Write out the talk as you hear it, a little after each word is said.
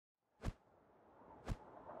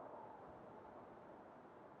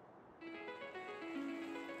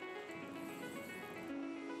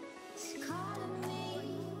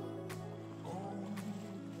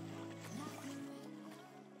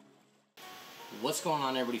What's going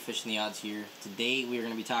on, everybody? Fishing the Odds here. Today we are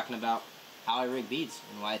going to be talking about how I rig beads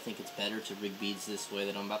and why I think it's better to rig beads this way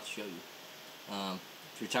that I'm about to show you.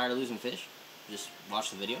 If you're tired of losing fish, just watch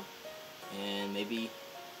the video and maybe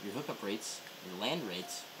your hookup rates, your land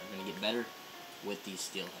rates are going to get better with these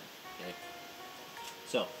steelhead. Okay.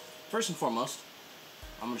 So first and foremost,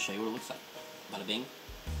 I'm going to show you what it looks like. Bada bing,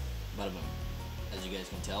 bada boom. As you guys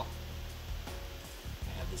can tell,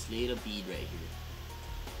 I have this little bead right here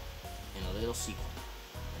and a little sequin,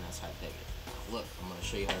 and that's how I peg it. Now look, I'm going to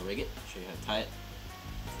show you how to rig it, show you how to tie it,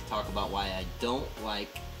 talk about why I don't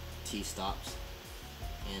like T-stops,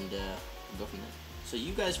 and we'll go from there. So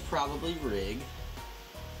you guys probably rig,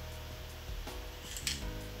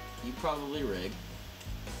 I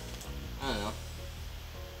don't know,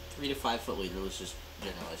 3 to 5 foot leader, let's just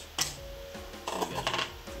generalize. Some of you guys are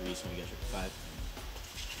 3, some of you guys are 5.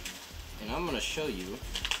 And I'm going to show you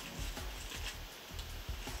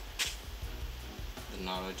the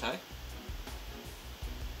knot I tie.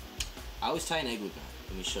 I always tie an egg loop knot.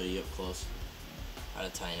 Let me show you up close how to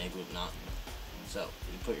tie an egg loop knot. So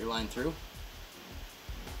you put your line through.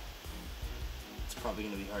 It's probably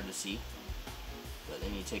going to be hard to see, but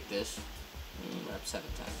then you take this and wrap 7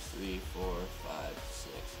 times. 3, 4, 5,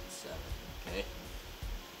 6, 7. Okay.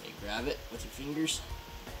 You grab it with your fingers.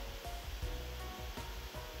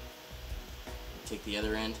 You take the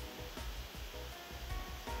other end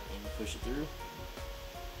and you push it through.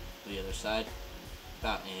 The other side,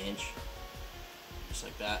 about an inch, just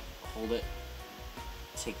like that. Hold it.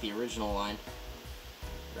 Take the original line,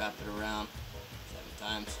 wrap it around 7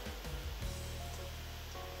 times.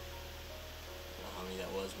 I don't know how many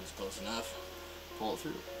that was, but it's close enough. Pull it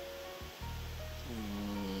through.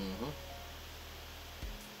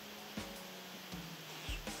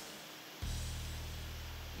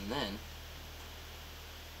 And then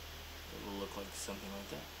it will look like something like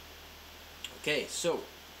that. Okay, so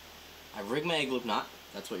I rigged my egg loop knot.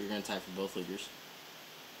 That's what you're going to tie for both leaders.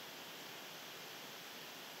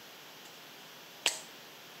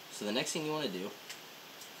 So the next thing you want to do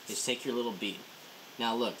is take your little bead.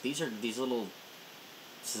 Now look, these are these little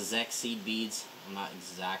Zek seed beads. I'm not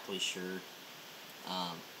exactly sure.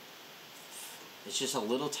 It's just a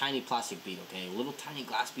little tiny plastic bead, okay? Little tiny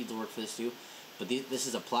glass beads will work for this too. But this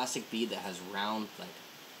is a plastic bead that has round, like,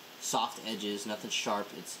 soft edges, nothing sharp.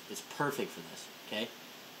 It's perfect for this, okay?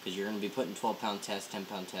 Because you're going to be putting 12-pound tests,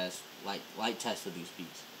 10-pound tests, light tests with these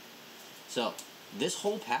beads. So this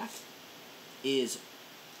whole pack is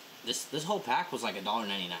this whole pack was like $1.99.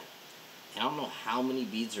 And I don't know how many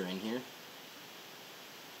beads are in here,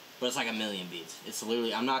 but it's like 1 million beads. It's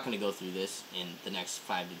literally, I'm not going to go through this in the next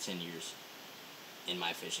 5 to 10 years in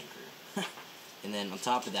my fishing career. And then on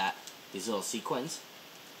top of that, these little sequins,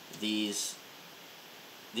 these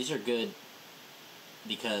are good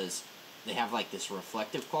because they have like this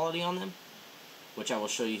reflective quality on them, which I will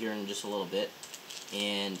show you here in just a little bit.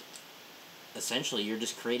 And essentially you're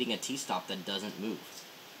just creating a T-stop that doesn't move,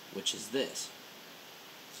 which is this.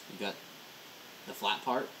 So you got the flat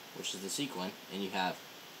part, which is the sequin, and you have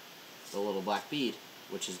the little black bead,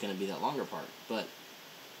 which is going to be that longer part. But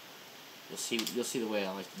you'll see the way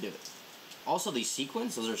I like to do it. Also, these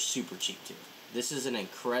sequins, those are super cheap too. This is an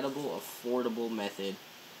incredible, affordable method,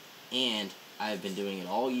 and I've been doing it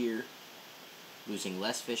all year, losing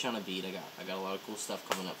less fish on a bead. I got a lot of cool stuff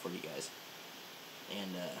coming up for you guys,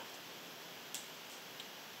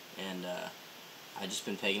 and I just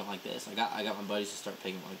been pegging it like this. I got my buddies to start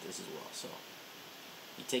pegging it like this as well. So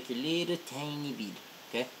you take your little tiny bead,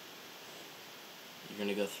 okay? You're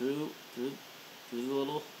gonna go through the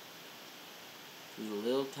little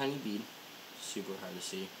tiny bead. Super hard to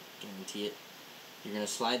see, guarantee it. You're gonna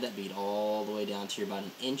slide that bead all the way down to you're about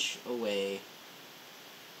 1 inch away.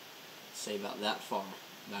 Say about that far,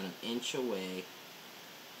 about 1 inch away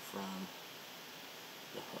from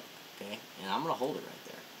the hook, okay? And I'm gonna hold it right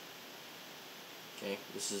there. Okay,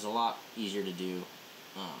 this is a lot easier to do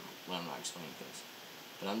when I'm not explaining things.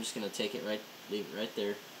 But I'm just gonna take it leave it right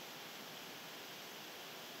there.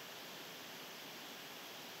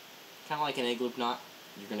 Kind of like an egg loop knot.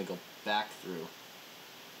 You're gonna go back through.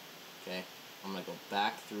 Okay, I'm gonna go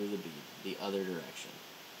back through the bead, the other direction.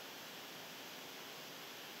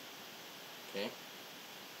 Okay,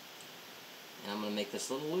 and I'm gonna make this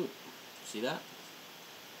little loop. See that?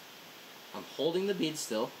 I'm holding the bead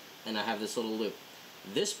still, and I have this little loop.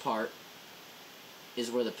 This part is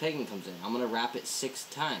where the pegging comes in. I'm gonna wrap it 6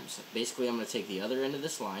 times. Basically, I'm gonna take the other end of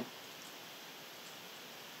this line,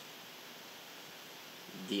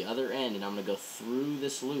 the other end, and I'm gonna go through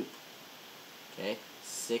this loop. Okay,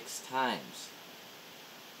 6 times.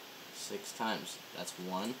 6 times. That's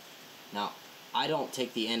 1. Now, I don't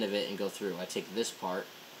take the end of it and go through. I take this part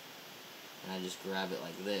and I just grab it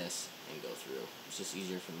like this and go through. It's just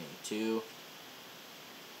easier for me. 2,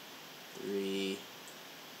 3,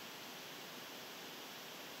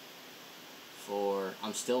 4.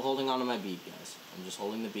 I'm still holding on to my bead, guys. I'm just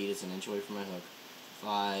holding the bead. It's an inch away from my hook.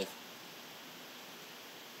 5,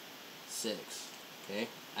 6. Okay?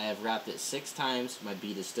 I have wrapped it 6 times. My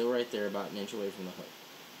bead is still right there, about an inch away from the hook.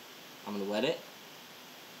 I'm going to wet it.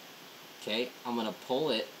 Okay? I'm going to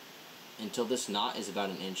pull it until this knot is about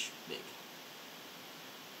an inch big.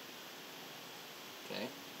 Okay?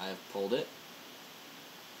 I have pulled it.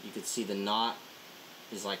 You can see the knot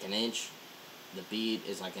is like an inch. The bead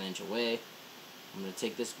is like an inch away. I'm going to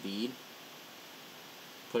take this bead,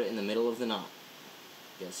 put it in the middle of the knot.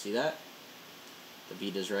 You guys see that? The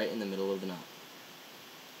bead is right in the middle of the knot.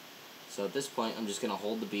 So at this point, I'm just going to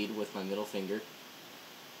hold the bead with my middle finger.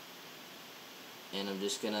 And I'm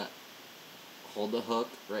just going to hold the hook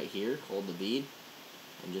right here, hold the bead,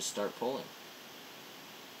 and just start pulling.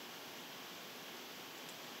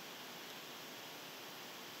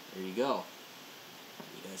 There you go.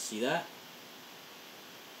 You guys see that?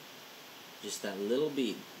 Just that little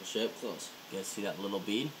bead. I'll show you up close. You guys see that little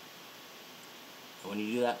bead? And when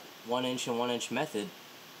you do that 1 inch and 1 inch method,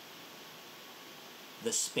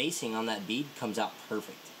 the spacing on that bead comes out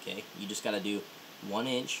perfect, okay? You just gotta do 1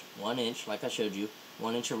 inch, like I showed you,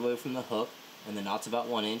 1 inch away from the hook, and the knot's about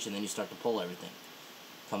 1 inch, and then you start to pull everything.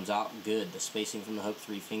 Comes out good. The spacing from the hook,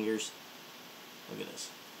 3 fingers. Look at this.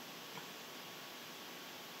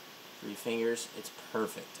 3 fingers, it's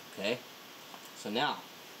perfect, okay? So now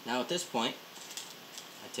at this point,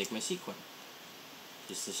 I take my sequin.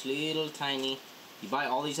 Just this little tiny, you buy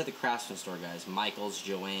all these at the Craftsman store, guys. Michael's,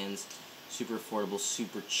 Joann's, super affordable,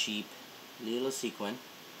 super cheap, little sequin.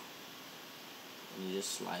 And you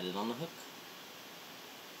just slide it on the hook.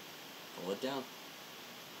 Pull it down.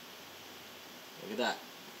 Look at that.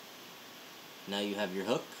 Now you have your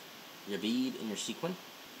hook, your bead, and your sequin.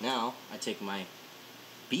 Now, I take my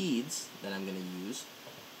beads that I'm going to use.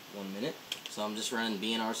 1 minute. So I'm just running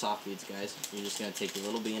B&R soft beads, guys. You're just going to take your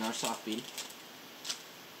little B&R soft bead,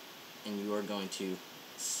 and you are going to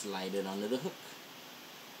slide it onto the hook.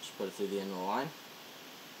 Just put it through the end of the line.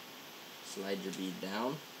 Slide your bead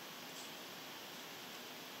down.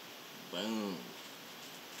 Boom.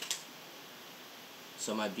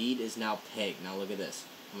 So my bead is now pegged. Now look at this.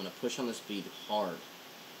 I'm going to push on this bead hard.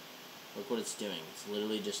 Look what it's doing. It's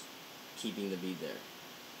literally just keeping the bead there.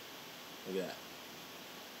 Look at that.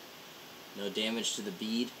 No damage to the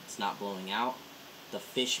bead. It's not blowing out. The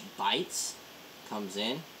fish bites, comes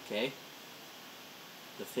in, okay?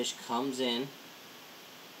 The fish comes in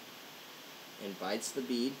and bites the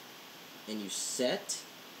bead, and you set.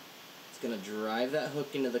 It's going to drive that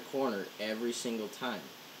hook into the corner every single time.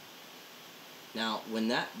 Now, when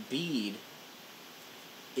that bead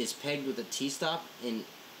is pegged with a T-stop and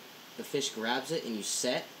the fish grabs it and you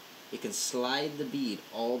set, it can slide the bead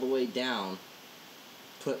all the way down,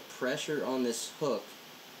 put pressure on this hook,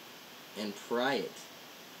 and pry it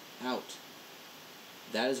out.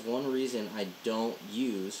 That is one reason I don't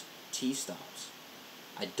use T-stops.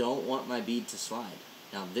 I don't want my bead to slide.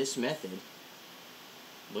 Now this method,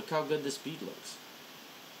 look how good this bead looks.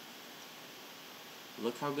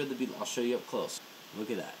 Look how good the bead, I'll show you up close. Look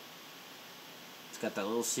at that. It's got that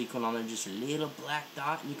little sequin on there, just a little black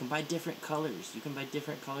dot, and you can buy different colors. You can buy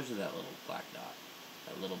different colors of that little black dot,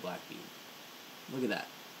 that little black bead. Look at that.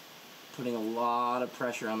 Putting a lot of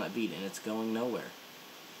pressure on that bead, and it's going nowhere.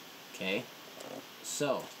 Okay?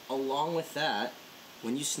 So, along with that,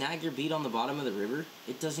 when you snag your bead on the bottom of the river,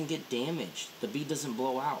 it doesn't get damaged. The bead doesn't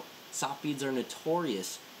blow out. Soft beads are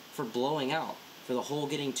notorious for blowing out, for the hole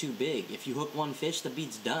getting too big. If you hook one fish, the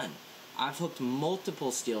bead's done. I've hooked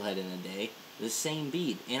multiple steelhead in a day, the same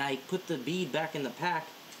bead, and I put the bead back in the pack,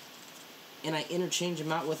 and I interchange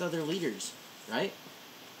them out with other leaders, right?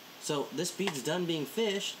 So this bead's done being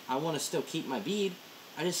fished. I want to still keep my bead.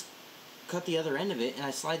 I just cut the other end of it and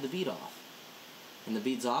I slide the bead off. And the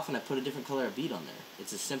bead's off and I put a different color of bead on there.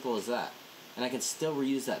 It's as simple as that. And I can still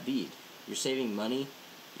reuse that bead. You're saving money.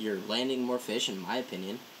 You're landing more fish, in my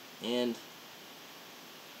opinion. And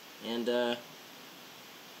the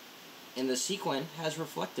sequin has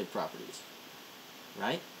reflective properties,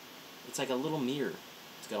 right? It's like a little mirror.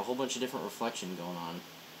 It's got a whole bunch of different reflection going on.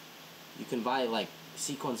 You can buy like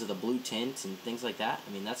sequins of the blue tint and things like that.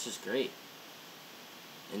 I mean, that's just great.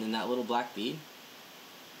 And then that little black bead,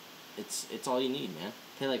 it's all you need, man.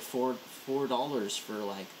 Pay like $4 for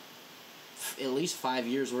like at least 5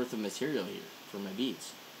 years worth of material here for my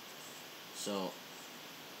beads. So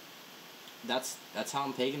that's how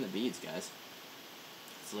I'm pegging the beads, guys.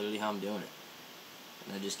 That's literally how I'm doing it.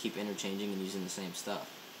 and I just keep interchanging and using the same stuff.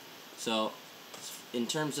 So, in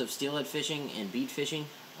terms of steelhead fishing and bead fishing,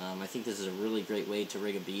 I think this is a really great way to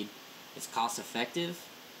rig a bead. It's cost effective.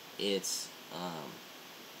 I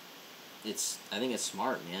think it's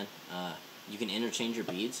smart, man. You can interchange your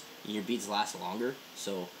beads, and your beads last longer.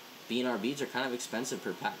 So, B&R beads are kind of expensive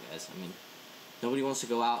per pack, guys. I mean, nobody wants to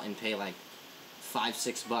go out and pay like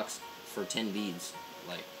 $5-6 for 10 beads,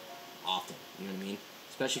 like, often. You know what I mean?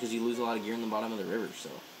 Especially because you lose a lot of gear in the bottom of the river. So,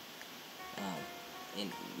 and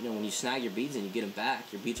you know, when you snag your beads and you get them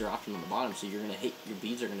back, your beads are often on the bottom, so you're gonna hit, your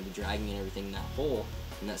beads are gonna be dragging and everything in that hole,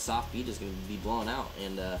 and that soft bead is gonna be blown out,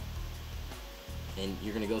 and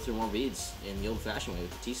you're gonna go through more beads in the old-fashioned way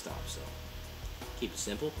with the T-stop. So keep it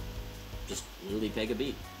simple. Just literally peg a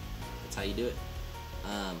bead. That's how you do it.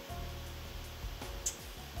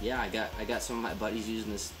 Yeah, I got some of my buddies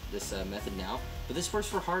using this method now, but this works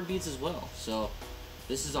for hard beads as well. So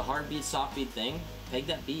this is a hard bead, soft bead thing. Peg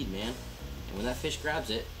that bead, man. And when that fish grabs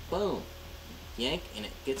it, boom, yank, and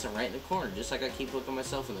it gets him right in the corner, just like I keep hooking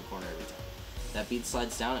myself in the corner every time. That bead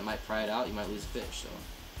slides down, it might pry it out, you might lose a fish. So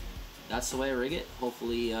that's the way I rig it.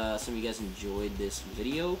 Hopefully some of you guys enjoyed this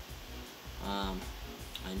video. I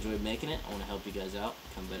enjoyed making it. I want to help you guys out,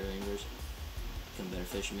 become better anglers, become better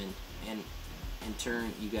fishermen, and in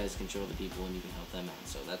turn, you guys can show other people and you can help them out.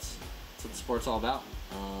 So that's what the sport's all about.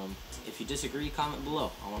 If you disagree, comment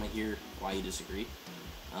below. I want to hear why you disagree.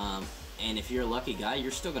 And if you're a lucky guy,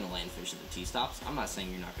 you're still going to land fish at the T-stops. I'm not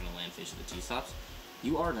saying you're not going to land fish at the T-stops.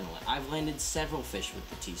 You are going to land. I've landed several fish with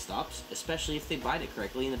the T-stops, especially if they bite it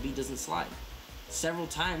correctly and the bead doesn't slide. Several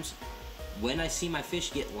times, when I see my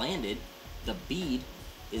fish get landed, the bead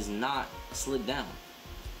is not slid down.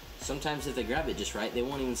 Sometimes if they grab it just right, they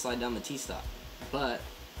won't even slide down the T-stop. But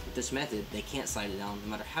with this method, they can't slide it down no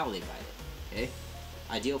matter how they bite it. Okay?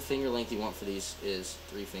 Ideal finger length you want for these is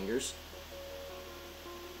 3 fingers.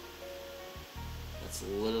 That's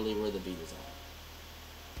literally where the bead is at.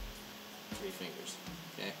 3 fingers.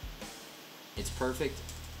 Okay? It's perfect.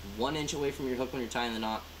 1 inch away from your hook when you're tying the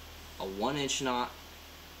knot. A 1-inch knot.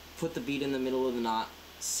 Put the bead in the middle of the knot.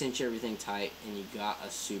 Cinch everything tight, and you got a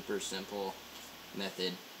super simple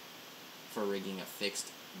method for rigging a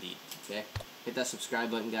fixed bead. Okay? Hit that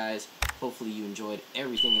subscribe button, guys. Hopefully you enjoyed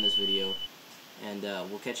everything in this video, and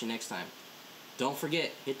we'll catch you next time. Don't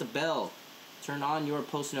forget, hit the bell. Turn on your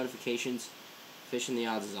post notifications. Fishing the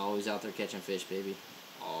Odds is always out there catching fish, baby.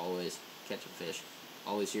 Always catching fish.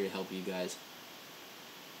 Always here to help you guys.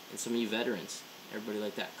 And some of you veterans, everybody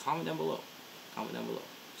like that, comment down below. Comment down below.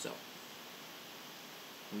 So,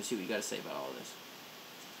 let me see what you got to say about all of this.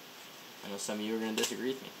 I know some of you are going to disagree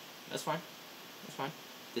with me. That's fine. That's fine.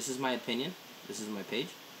 This is my opinion. This is my page.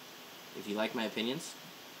 If you like my opinions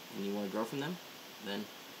and you want to grow from them, then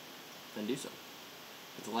do so.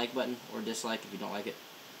 Hit the like button or dislike if you don't like it.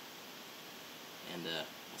 And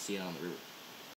I'll see you on the river.